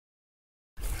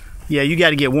Yeah, you got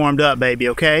to get warmed up, baby,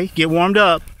 okay? Get warmed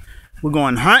up. We're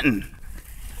going hunting.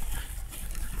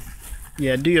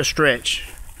 Yeah, do your stretch.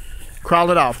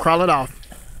 Crawl it off, crawl it off.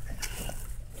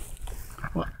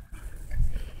 What?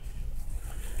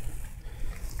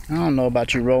 I don't know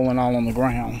about you rolling all on the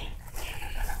ground.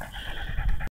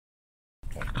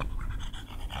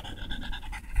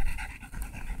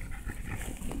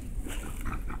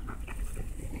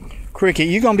 Cricket,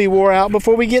 you gonna be wore out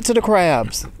before we get to the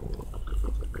crabs.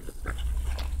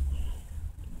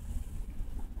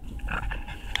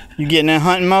 You getting in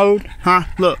hunting mode? Huh?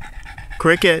 Look,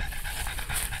 Cricket.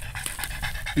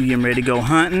 You getting ready to go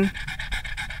hunting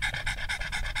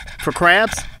for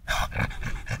crabs?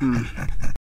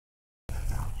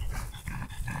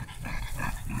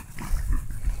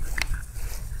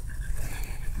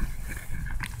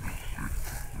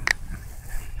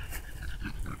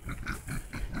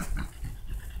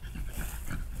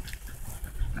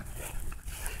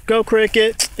 Go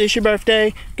Cricket, it's your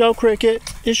birthday. Go Cricket,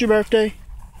 it's your birthday.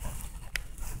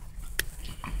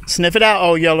 Sniff it out,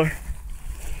 old yeller.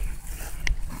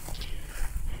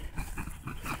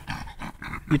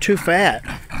 You're too fat.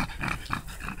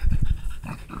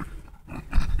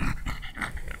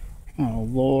 Oh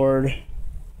Lord.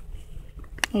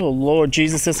 Oh Lord,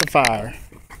 Jesus is a fire.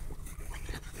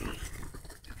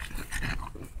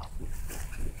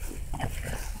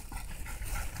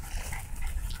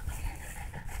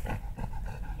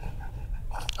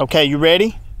 Okay, you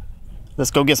ready?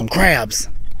 Let's go get some crabs.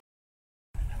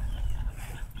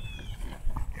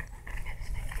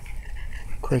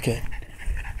 Cricket.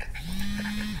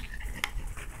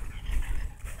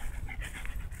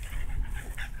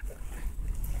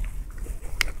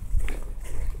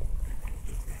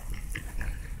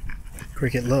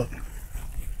 Cricket, look.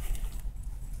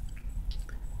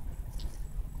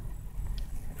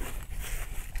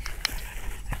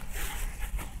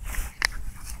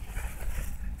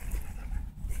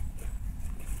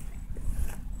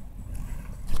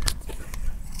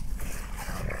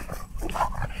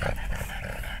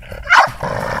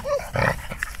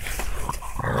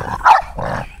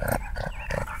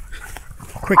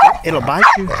 Cricket, it'll bite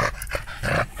you.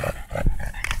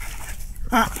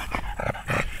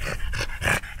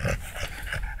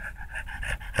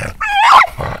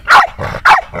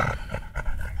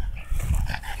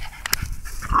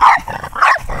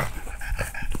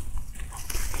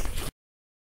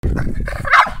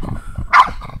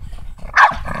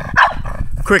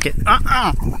 Cricket,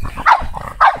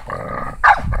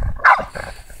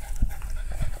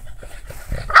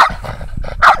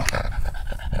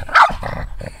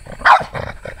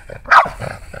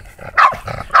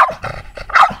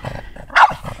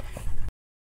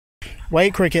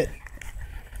 Wait, Cricket.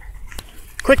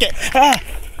 Cricket! Ah!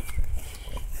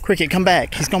 Cricket, come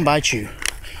back. He's gonna bite you.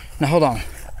 Now hold on.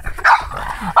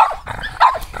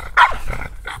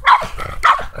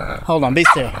 Hold on, be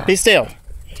still. Be still.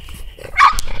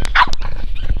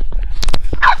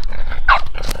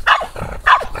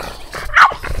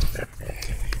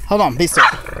 Hold on, be still.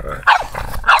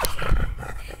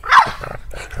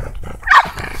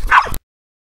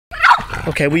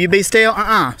 Okay, will you be still?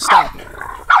 Stop.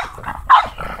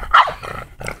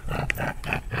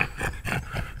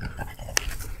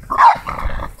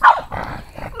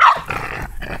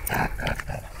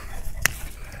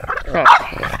 Oh.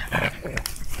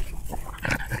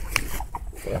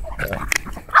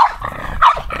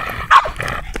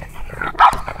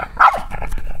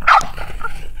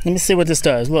 Let me see what this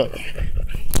does. Look.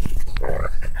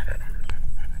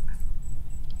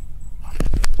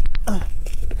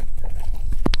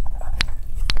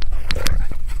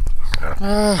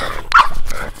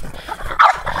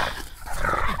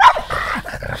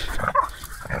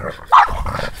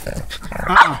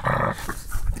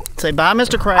 Say bye,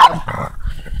 Mr. Crab.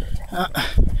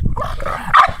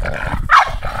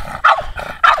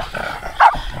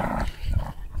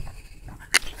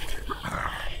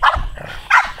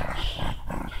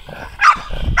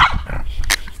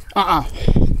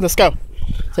 Let's go.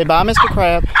 Say bye, Mr.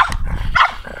 Crab.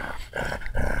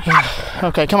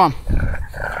 Okay, come on.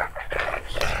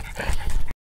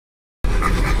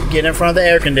 Get in front of the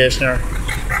air conditioner.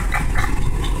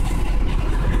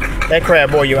 That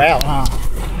crab wore you out, huh?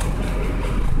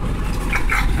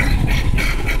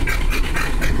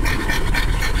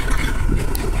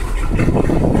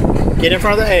 Get in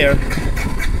front of the air.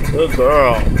 Good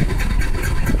girl.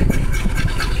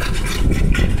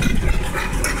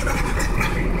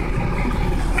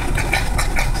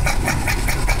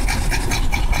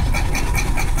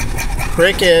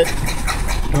 Cricket.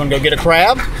 You wanna go get a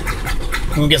crab?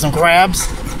 You wanna get some crabs?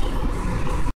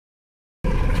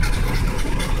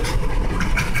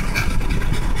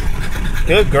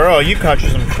 Good girl, you caught you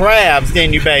some crabs,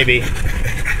 didn't you, baby?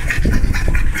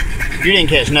 You didn't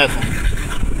catch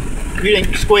nothing. You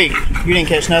didn't, Squeak, you didn't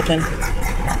catch nothing?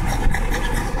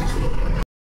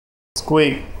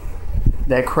 Squeak,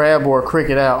 that crab wore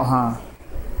cricket out, huh?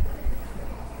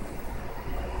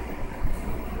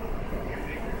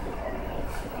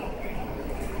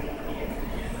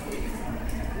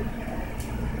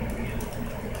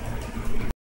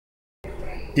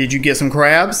 Did you get some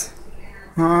crabs?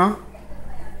 Huh?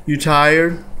 You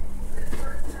tired?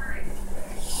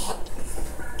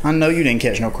 I know you didn't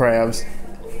catch no crabs.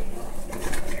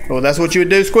 Oh, that's what you would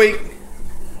do, Squeak?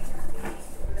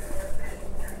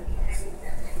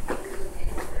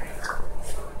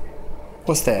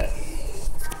 What's that?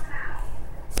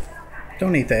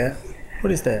 Don't eat that.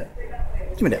 What is that?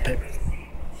 Give me that paper.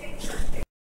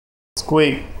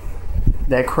 Squeak,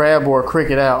 that crab wore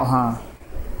cricket out, huh?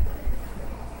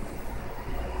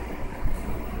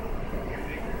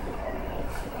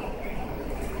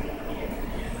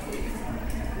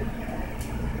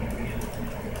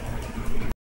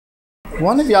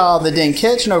 One of y'all that didn't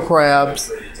catch no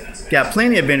crabs got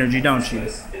plenty of energy, don't you?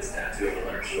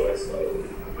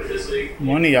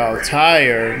 One of y'all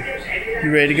tired.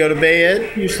 You ready to go to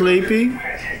bed? You sleepy?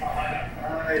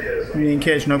 You didn't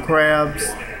catch no crabs?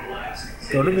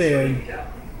 Go to bed.